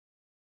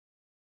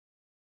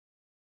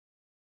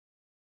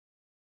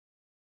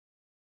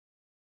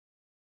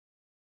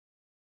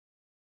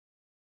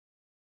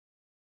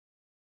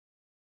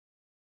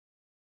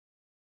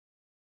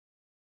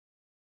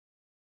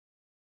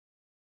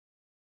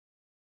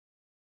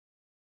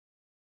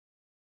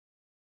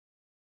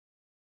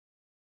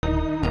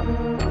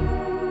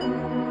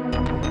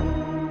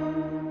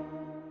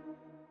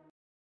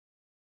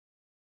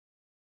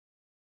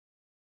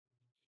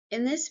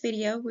In this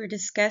video, we're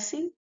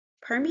discussing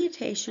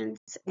permutations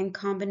and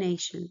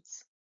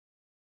combinations.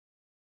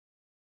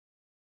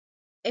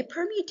 A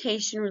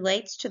permutation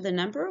relates to the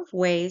number of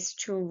ways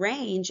to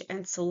arrange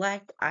and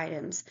select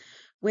items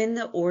when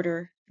the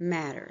order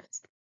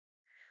matters,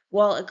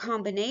 while a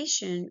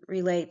combination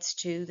relates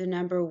to the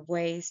number of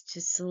ways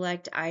to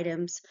select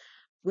items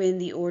when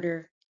the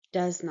order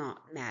does not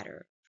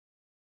matter.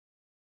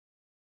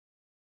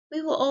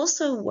 We will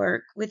also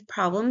work with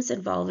problems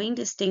involving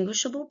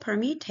distinguishable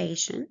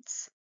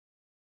permutations.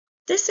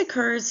 This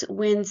occurs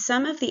when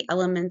some of the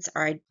elements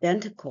are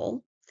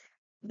identical.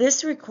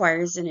 This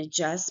requires an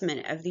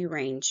adjustment of the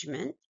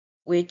arrangement,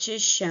 which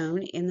is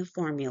shown in the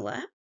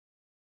formula.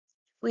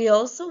 We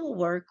also will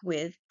work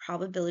with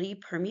probability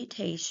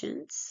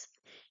permutations.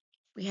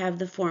 We have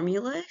the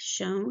formula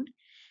shown.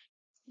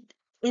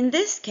 In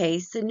this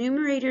case, the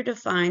numerator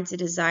defines the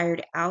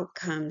desired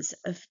outcomes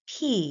of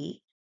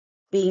P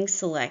being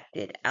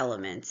selected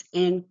elements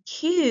and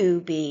Q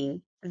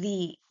being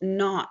the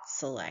not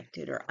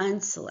selected or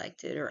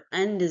unselected or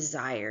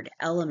undesired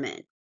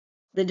element.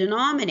 The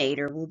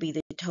denominator will be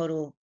the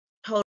total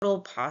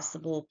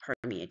possible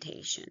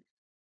permutation.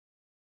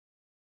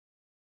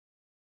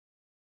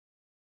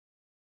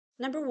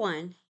 Number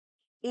 1,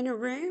 in a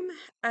room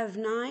of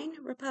 9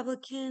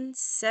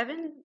 Republicans,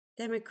 7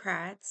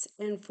 Democrats,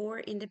 and 4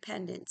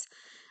 independents,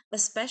 a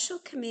special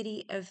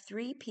committee of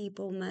 3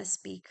 people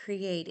must be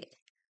created.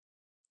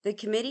 The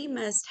committee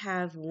must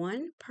have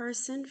 1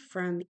 person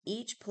from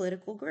each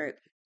political group.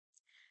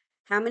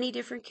 How many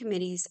different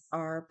committees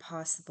are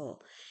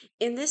possible?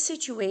 In this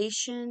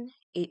situation,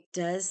 it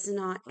does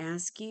not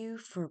ask you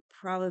for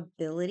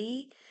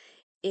probability.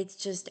 It's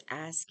just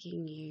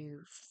asking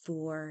you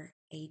for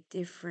a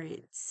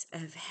difference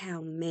of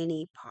how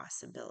many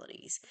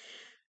possibilities.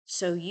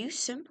 So you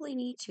simply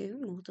need to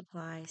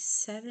multiply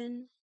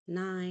 7,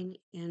 9,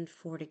 and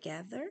 4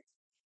 together.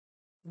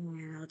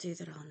 And I'll do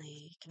that on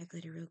the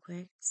calculator real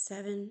quick.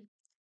 7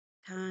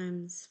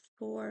 times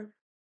 4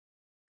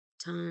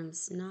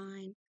 times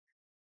 9.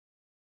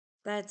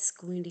 That's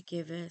going to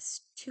give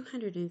us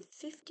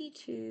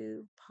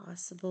 252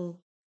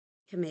 possible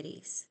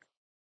committees.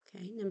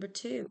 Okay, number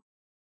 2.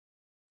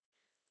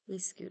 Let me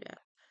scoot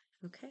up.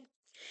 Okay.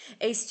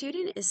 A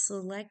student is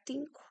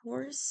selecting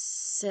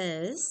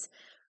courses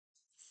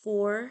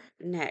for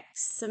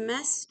next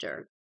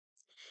semester.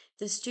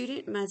 The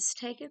student must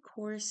take a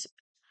course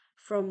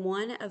from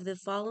one of the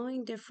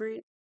following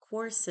different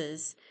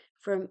courses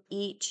from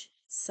each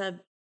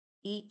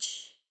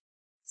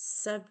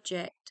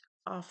subject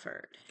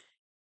offered.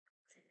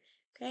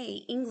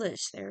 Okay,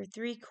 English, there are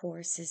 3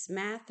 courses.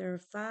 Math, there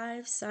are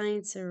 5.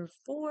 Science, there are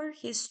 4.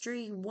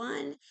 History,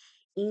 1.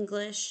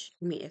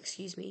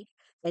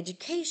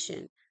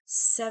 Education,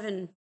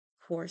 7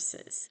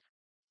 courses.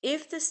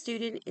 If the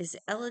student is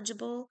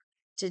eligible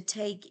to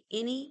take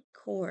any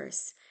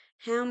course,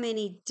 how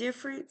many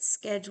different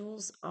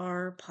schedules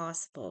are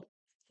possible?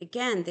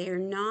 Again, they are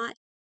not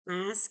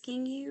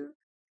asking you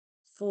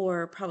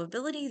for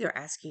probability, they're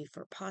asking you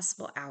for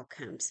possible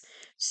outcomes.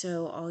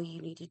 So all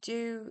you need to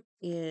do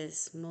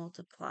is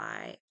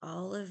multiply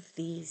all of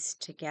these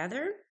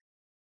together.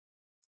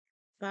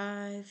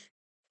 5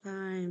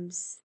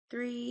 times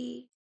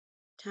 3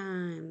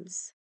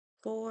 times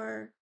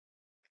 4.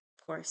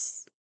 Of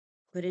course,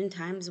 put in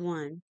times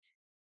 1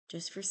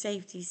 just for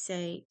safety's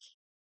sake.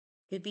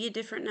 Could be a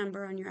different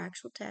number on your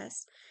actual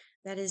test.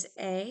 That is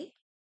A,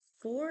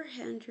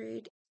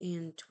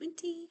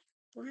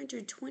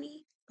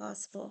 420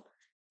 possible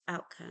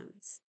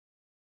outcomes.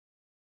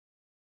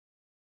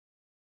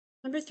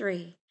 Number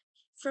 3,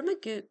 from a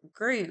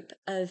group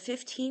of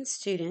 15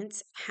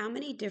 students, how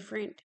many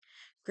different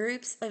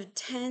groups of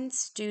 10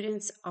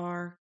 students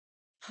are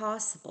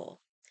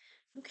possible?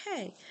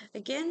 Okay,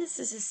 again, this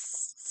is a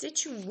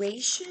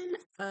situation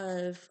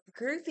of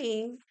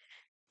grouping,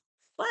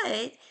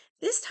 but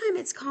this time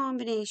it's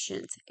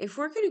combinations. If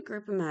we're going to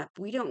group them up,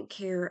 we don't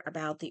care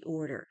about the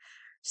order.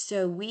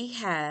 So we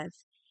have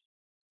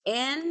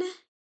n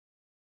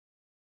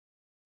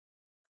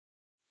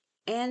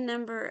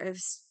number of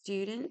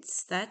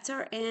students, that's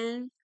our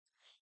n,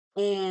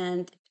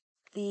 and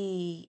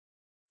the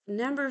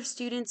number of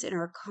students in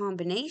our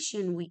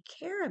combination we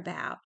care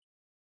about,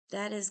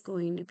 that is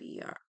going to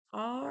be our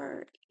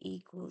R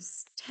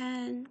equals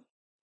 10.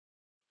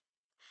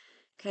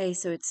 Okay,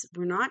 so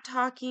we're not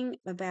talking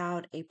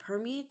about a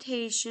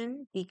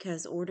permutation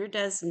because order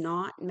does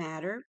not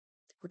matter.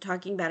 We're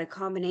talking about a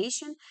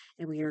combination,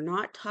 and we are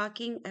not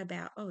talking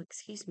about,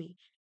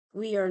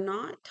 we are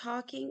not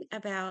talking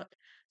about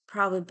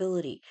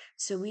probability.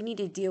 So we need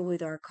to deal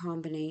with our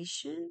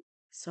combination.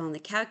 So on the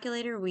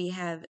calculator, we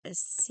have a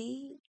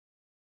C.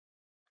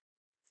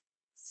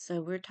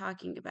 So we're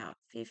talking about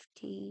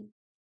 15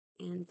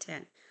 and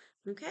 10.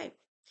 Okay,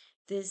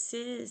 this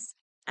is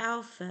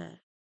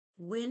alpha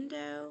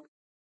window,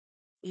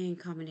 and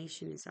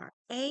combination is our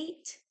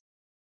 8,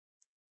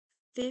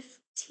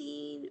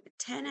 15,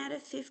 10 out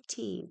of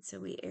 15. So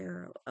we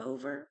arrow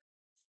over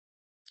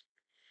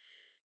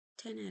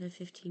 10 out of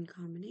 15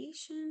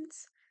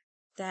 combinations.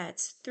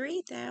 That's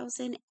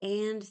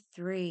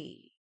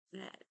 3,003.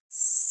 That's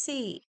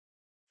C.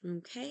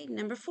 Okay,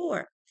 number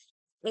 4.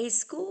 A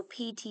school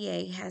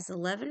PTA has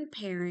 11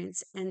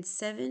 parents and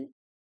 7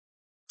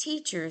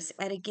 teachers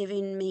at a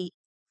given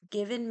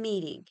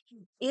meeting.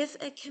 If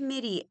a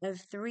committee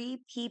of 3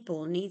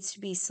 people needs to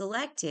be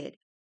selected,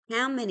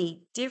 how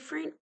many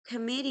different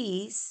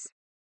committees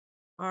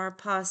are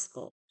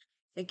possible?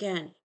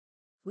 Again,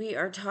 we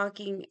are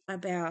talking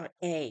about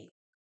a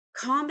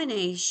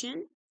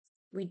combination.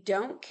 We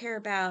don't care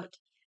about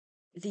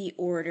the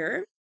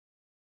order.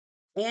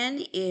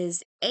 N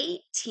is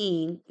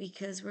 18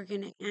 because we're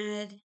going to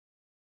add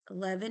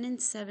 11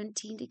 and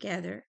 17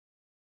 together.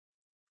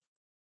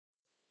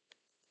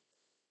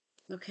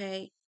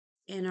 Okay.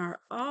 And our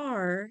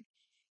R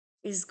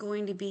is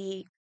going to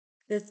be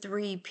the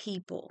 3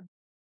 people.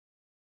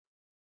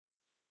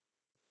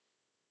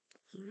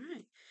 All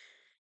right.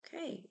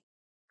 Okay.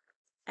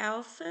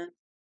 Alpha,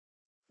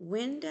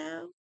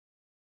 window,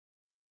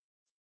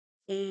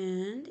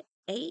 and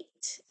 8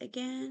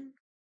 again.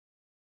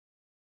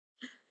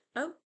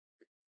 Oh,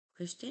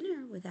 pushed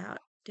enter without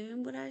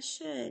doing what I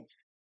should.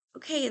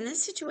 Okay, in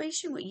this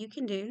situation, what you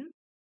can do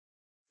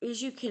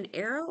is you can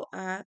arrow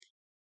up,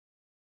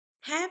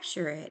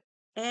 capture it,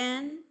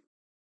 and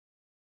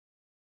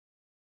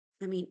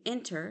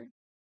enter,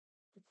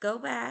 go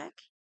back.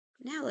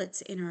 Now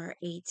let's enter our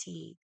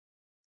 18.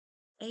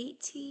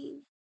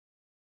 18,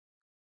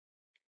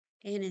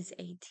 N is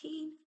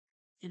 18,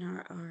 and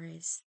our R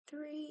is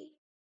 3.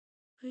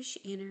 Push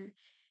enter,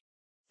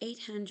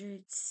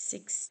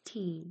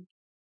 816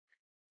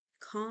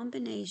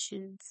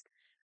 combinations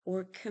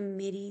or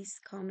committees,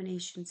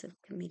 combinations of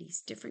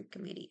committees, different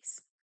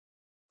committees.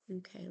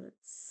 Okay,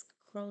 let's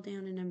scroll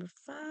down to number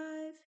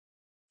 5.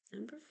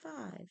 Number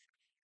 5.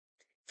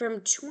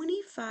 From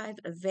 25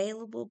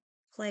 available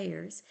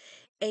players,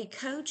 a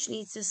coach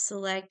needs to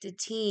select a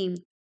team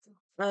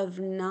of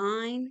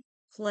 9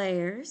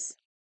 players.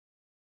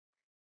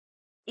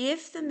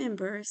 If the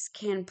members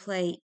can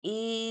play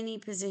any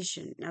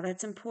position, now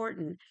that's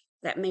important,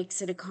 that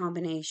makes it a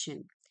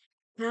combination.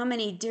 How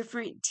many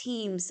different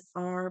teams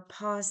are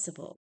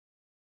possible?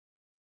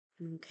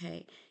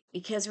 Okay,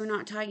 because we're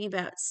not talking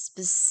about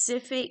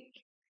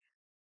specific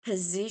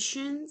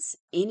positions,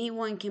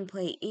 anyone can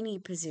play any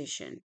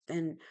position,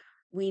 then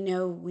we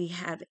know we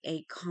have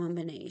a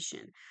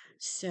combination.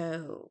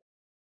 So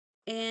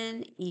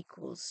N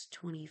equals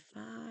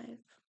 25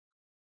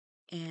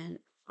 and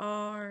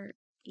R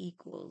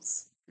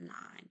equals 9.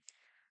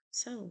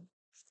 So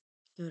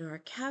go to our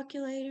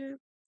calculator,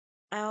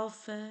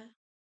 alpha,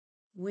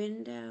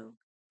 window,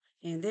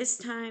 and this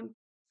time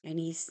I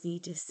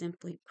need to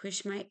simply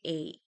push my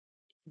 8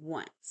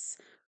 once.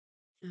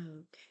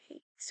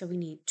 Okay, so we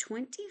need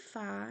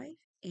 25,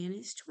 N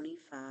is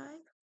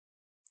 25,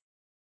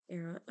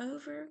 arrow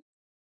over,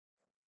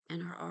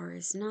 and our R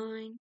is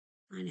 9,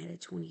 9 out of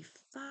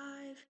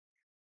 25,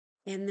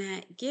 and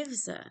that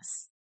gives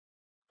us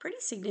a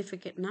pretty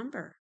significant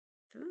number.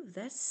 Ooh,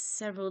 that's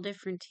several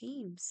different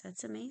teams.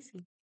 That's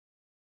amazing.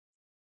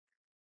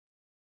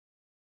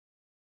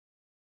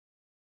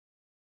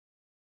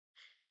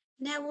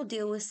 Now we'll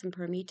deal with some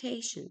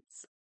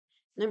permutations.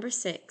 Number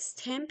 6,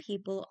 10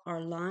 people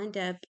are lined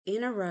up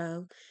in a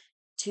row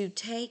to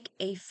take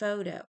a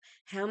photo.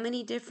 How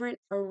many different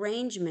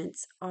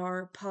arrangements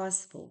are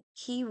possible?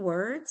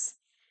 Keywords,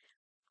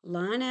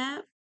 line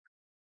up,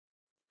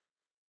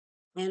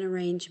 and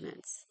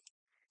arrangements.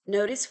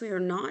 Notice we are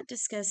not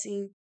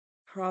discussing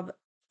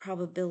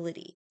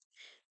probability.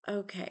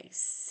 Okay,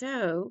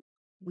 so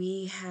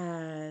we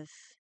have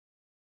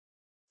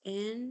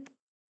N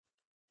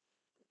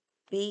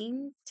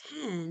being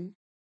 10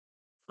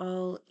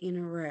 all in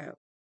a row.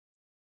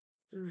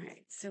 All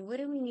right, so what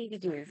do we need to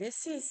do?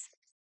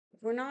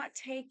 We're not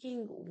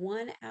taking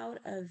one out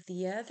of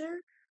the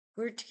other.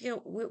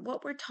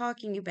 What we're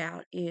talking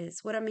about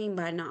is what I mean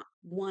by not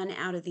one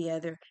out of the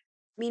other,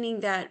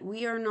 meaning that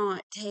we are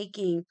not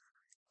taking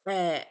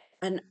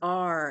an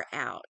R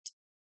out.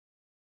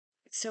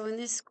 So in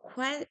this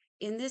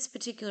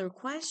particular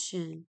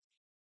question,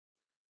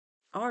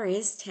 R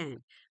is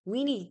 10.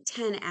 We need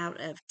 10 out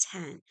of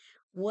 10.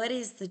 What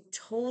is the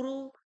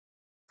total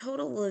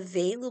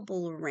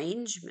available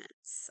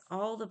arrangements?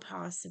 All the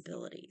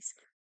possibilities.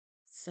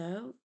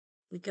 So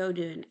we go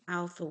to an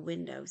alpha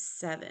window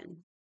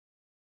 7.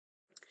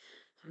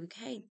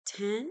 Okay,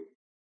 10,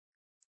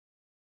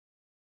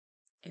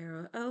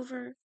 arrow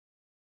over,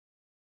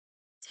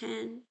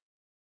 10,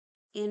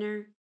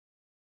 enter.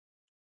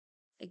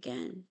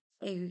 Again,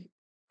 a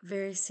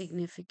very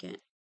significant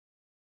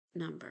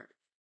number.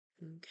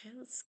 Okay,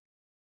 let's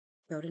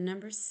go to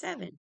number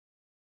 7.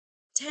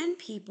 10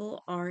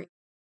 people are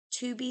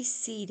to be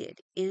seated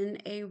in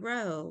a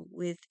row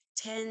with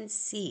 10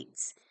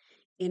 seats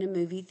in a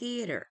movie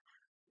theater.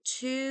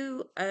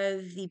 2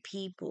 of the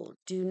people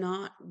do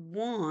not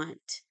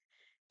want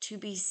to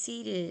be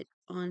seated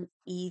on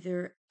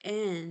either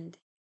end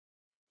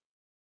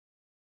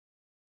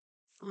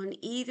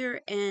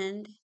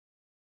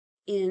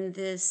in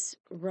this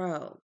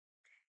row.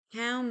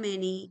 How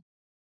many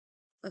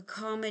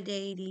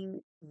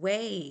accommodating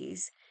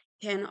ways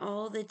can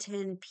all the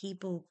 10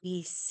 people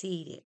be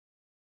seated?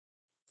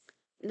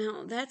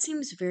 Now, that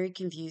seems very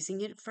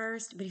confusing at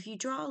first, but if you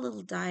draw a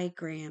little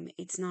diagram,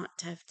 it's not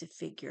tough to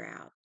figure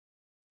out.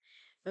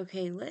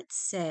 Okay, let's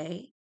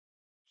say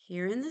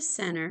here in the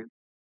center,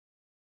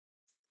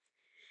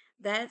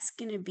 that's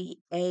going to be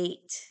 8,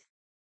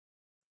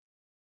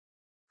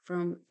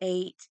 from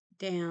 8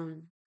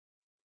 down,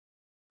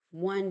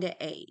 1 to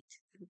 8.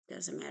 It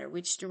doesn't matter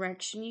which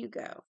direction you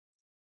go.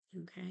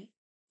 Okay,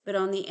 but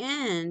on the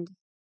end,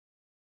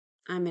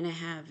 I'm going to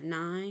have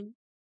 9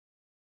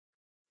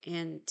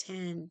 and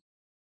 10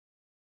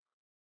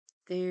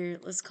 there.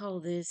 Let's call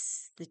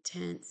this the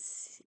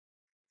 10th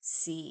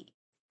seat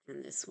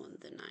and this one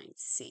the 9th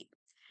seat.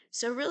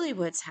 So really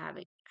what's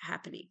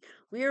happening,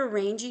 we're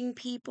arranging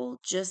people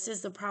just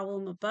as the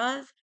problem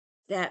above.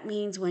 That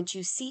means once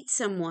you seat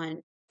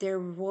someone, there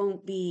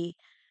won't be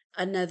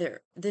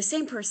the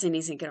same person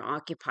isn't going to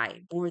occupy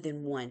more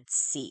than one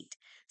seat.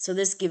 So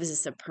this gives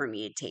us a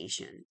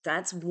permutation.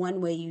 That's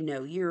one way you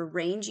know you're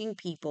arranging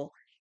people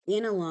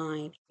in a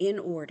line in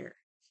order.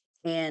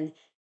 And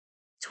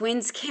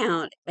twins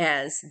count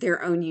as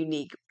their own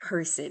unique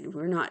person.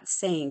 We're not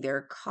saying they're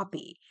a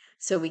copy.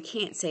 So we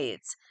can't say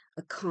it's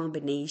a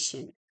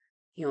combination.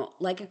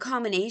 Like a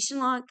combination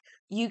lock,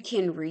 you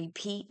can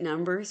repeat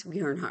numbers.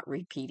 We are not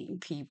repeating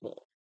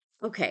people.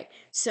 Okay,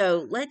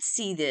 so let's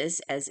see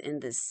this as in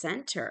the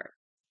center.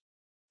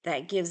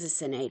 That gives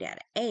us an 8 out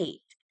of 8.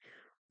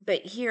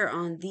 But here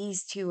on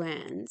these two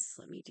ends,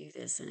 let me do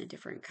this in a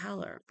different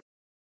color.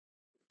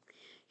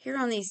 Here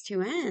on these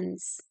two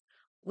ends,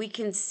 we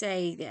can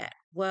say that,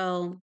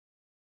 well,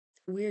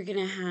 we're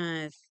going to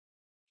have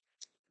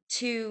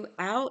 2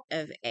 out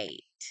of 8.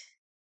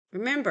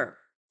 Remember,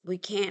 we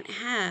can't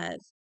have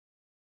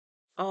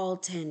all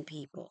 10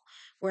 people.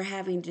 We're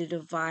having to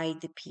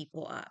divide the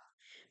people up.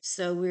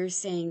 So we're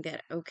saying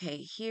that, okay,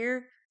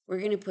 here we're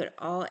going to put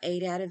all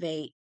 8 out of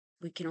 8.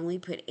 We can only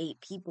put 8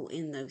 people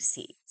in those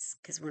seats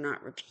because we're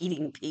not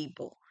repeating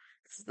people.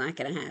 It's not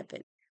going to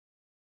happen.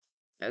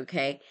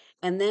 Okay.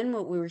 And then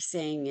what we were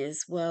saying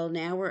is, well,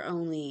 now we're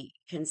only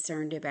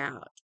concerned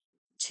about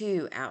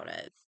 2 out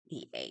of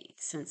the 8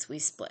 since we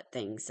split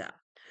things up.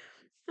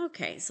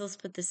 Okay, so let's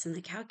put this in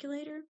the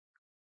calculator.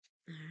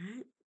 All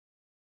right.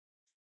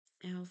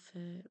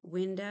 Alpha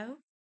window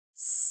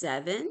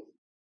 7.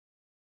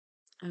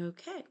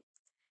 Okay.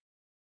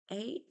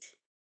 8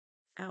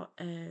 out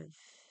of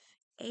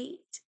 8.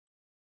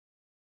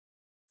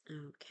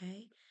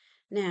 Okay.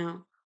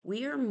 Now,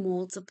 we are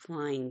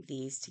multiplying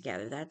these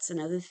together. That's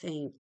another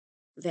thing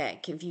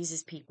that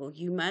confuses people.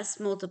 You must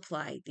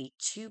multiply the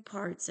two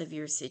parts of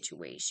your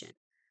situation.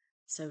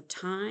 So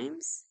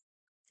times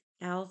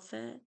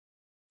alpha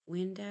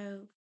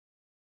window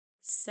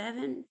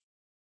 7,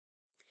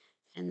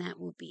 and that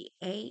will be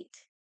 8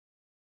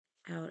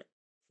 out,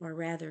 or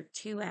rather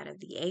 2 out of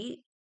the 8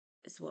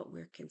 is what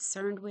we're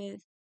concerned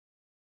with.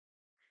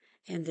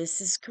 And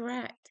this is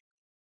correct.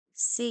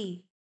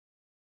 C.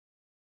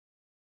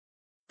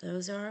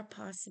 Those are our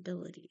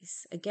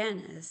possibilities.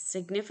 Again, a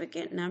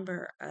significant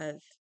number of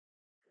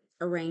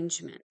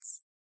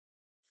arrangements.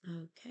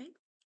 Okay.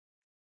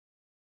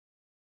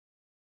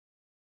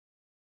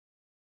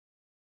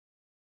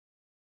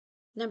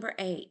 Number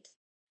 8.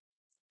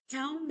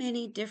 How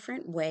many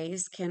different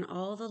ways can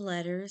all the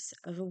letters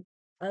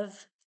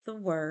of the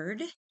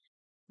word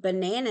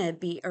banana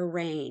be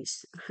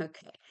arranged?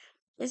 Okay.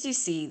 As you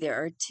see, there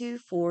are 2,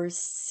 4,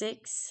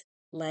 6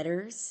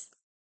 letters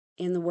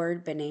in the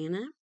word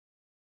banana.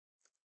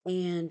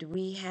 And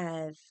we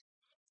have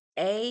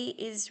A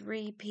is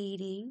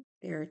repeating.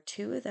 There are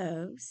 2 of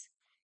those.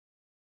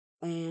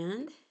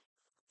 And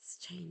let's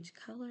change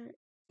color.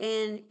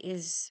 N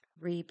is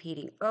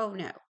repeating. Oh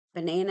no,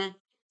 banana.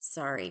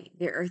 Sorry,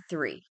 there are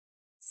 3.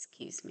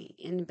 Excuse me,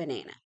 in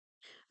banana.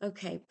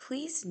 Okay,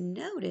 please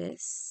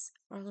notice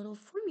our little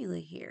formula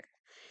here.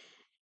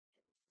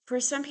 For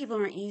some people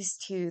who aren't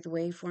used to the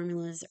way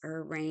formulas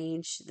are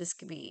arranged, this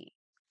could be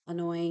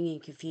annoying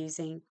and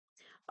confusing.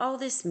 All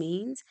this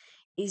means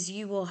is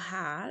you will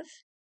have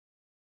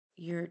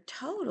your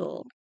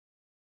total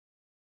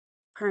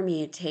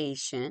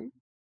permutation.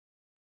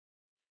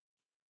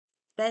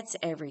 That's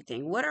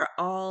everything. What are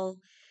all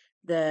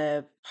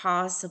the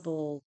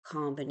possible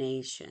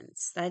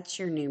combinations? That's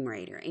your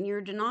numerator. And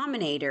your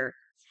denominator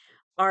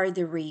are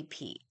the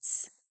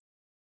repeats.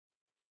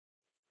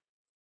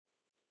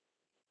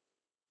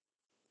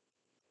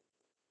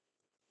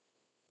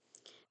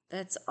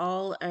 That's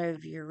all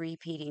of your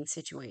repeating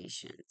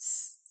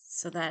situations.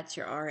 So that's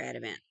your R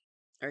adamant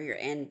or your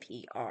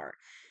NPR,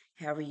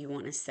 however you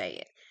want to say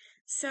it.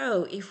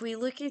 So if we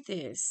look at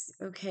this,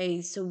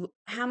 okay, so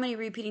how many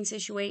repeating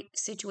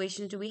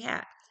situations do we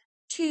have?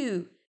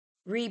 2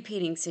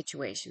 repeating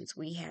situations.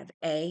 We have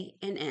A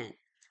and N.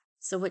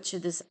 So what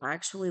should this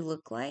actually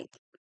look like?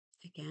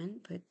 Again,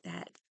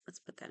 let's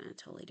put that in a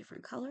totally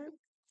different color.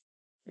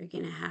 We're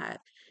going to have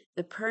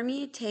the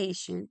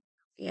permutation.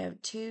 We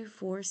have 2,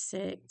 4,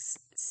 6,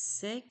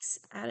 6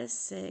 out of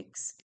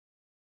 6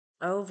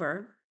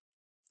 over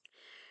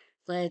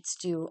Let's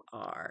do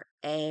our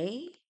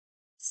A.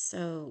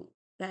 So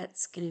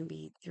that's going to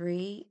be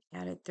 3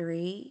 out of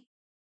 3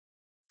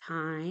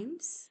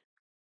 times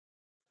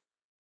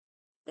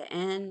the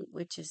N,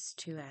 which is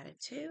 2 out of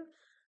 2.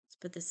 Let's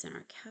put this in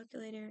our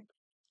calculator.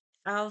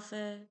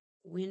 Alpha,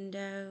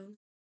 window,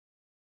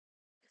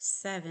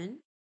 7.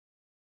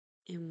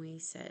 And we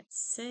said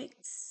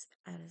 6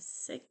 out of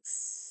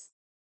 6.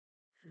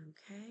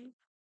 Okay.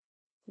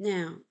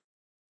 Now,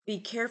 be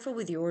careful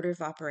with the order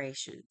of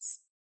operations.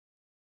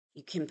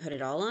 You can put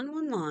it all on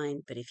one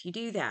line, but if you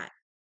do that,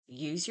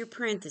 use your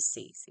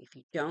parentheses. If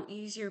you don't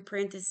use your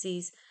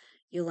parentheses,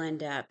 you'll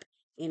end up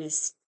in a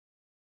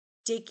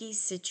sticky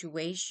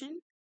situation.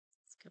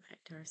 Let's go back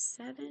to our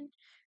 7.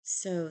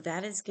 So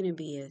that is going to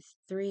be a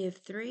 3 of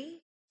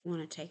 3. You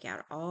want to take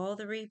out all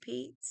the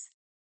repeats.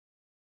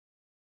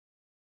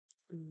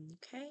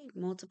 Okay,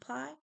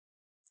 multiply.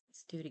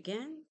 Let's do it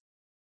again.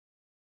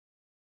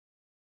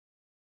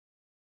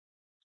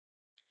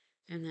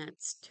 And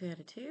that's 2 out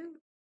of 2.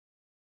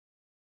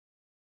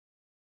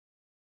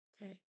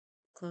 Okay,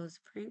 close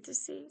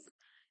parentheses.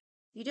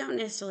 You don't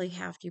necessarily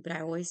have to, but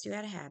I always do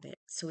out of habit.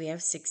 So we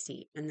have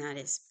 60, and that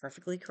is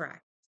perfectly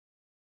correct.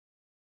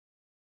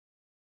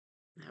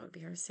 That would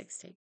be our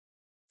 60.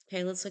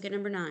 Okay, let's look at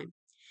number 9.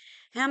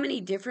 How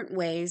many different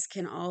ways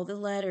can all the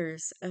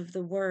letters of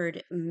the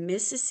word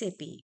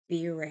Mississippi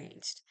be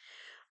arranged?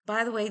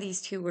 By the way,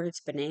 these two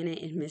words, banana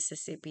and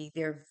Mississippi,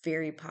 they're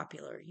very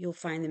popular. You'll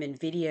find them in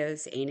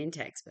videos and in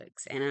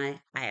textbooks, and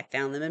I have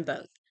found them in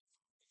both.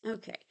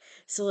 Okay,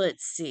 so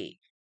let's see.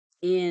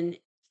 In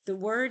the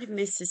word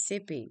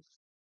Mississippi,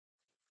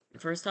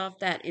 first off,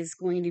 that is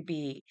going to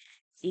be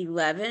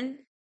 11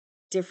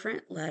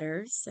 different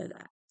letters. So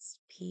that's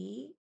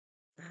P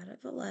out of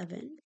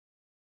 11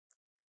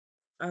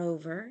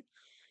 over.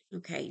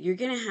 Okay, you're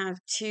going to have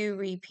 2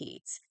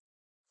 repeats.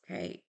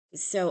 Okay,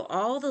 so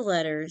all the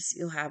letters,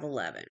 you'll have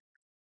 11.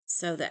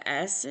 So the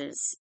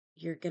S's,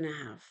 you're going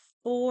to have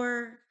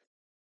 4.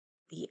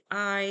 The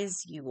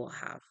I's, you will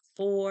have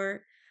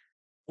 4.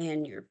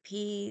 And your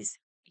P's,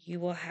 you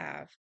will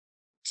have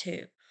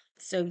 2.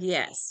 So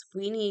yes,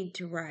 we need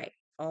to write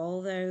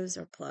all those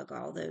or plug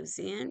all those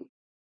in.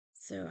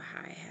 So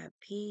I have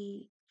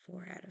P,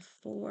 4 out of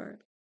 4,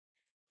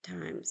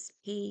 times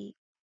P,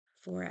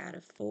 4 out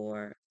of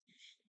 4,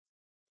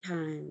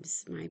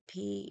 times my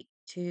P,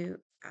 2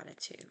 out of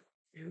 2.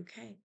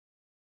 Okay.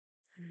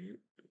 All right.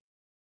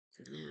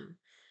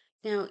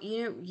 Now,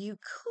 you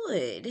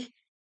could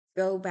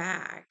go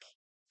back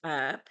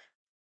up,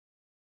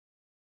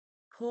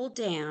 pull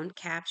down,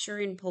 capture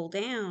and pull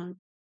down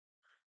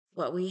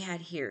what we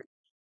had here.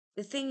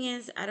 The thing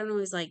is, I don't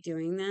always like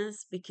doing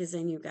this because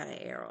then you've got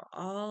to arrow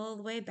all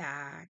the way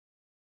back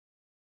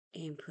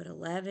and put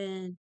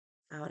 11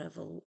 out of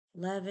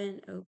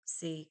 11.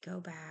 Oopsie, go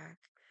back.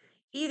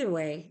 Either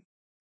way,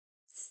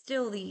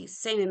 still the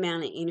same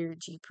amount of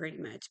energy pretty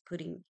much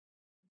putting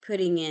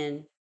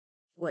in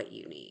what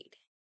you need.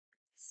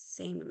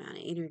 Same amount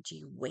of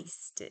energy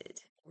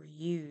wasted or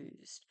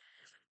used.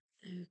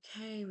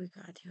 Okay, we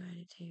got 2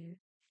 out of 2.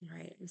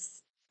 Right,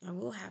 I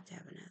will have to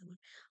have another one.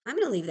 I'm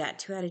going to leave that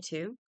 2 out of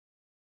 2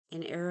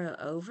 and arrow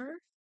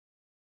over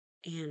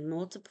and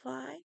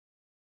multiply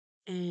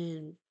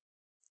and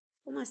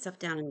pull myself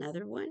down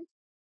another one,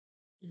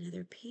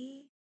 another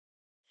P,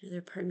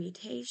 another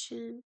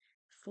permutation,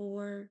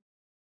 4,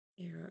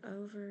 arrow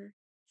over,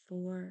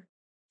 4,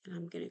 and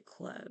I'm going to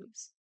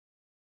close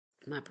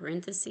my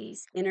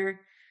parentheses,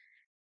 enter.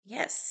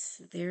 Yes,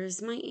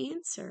 there's my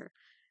answer.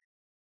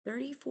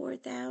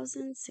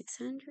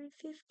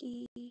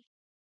 34,650.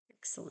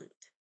 Excellent.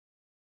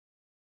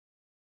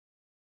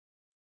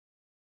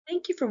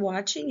 Thank you for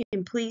watching,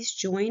 and please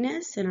join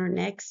us in our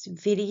next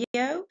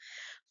video,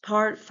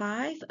 part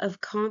 5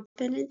 of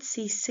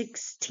Competency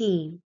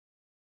 16.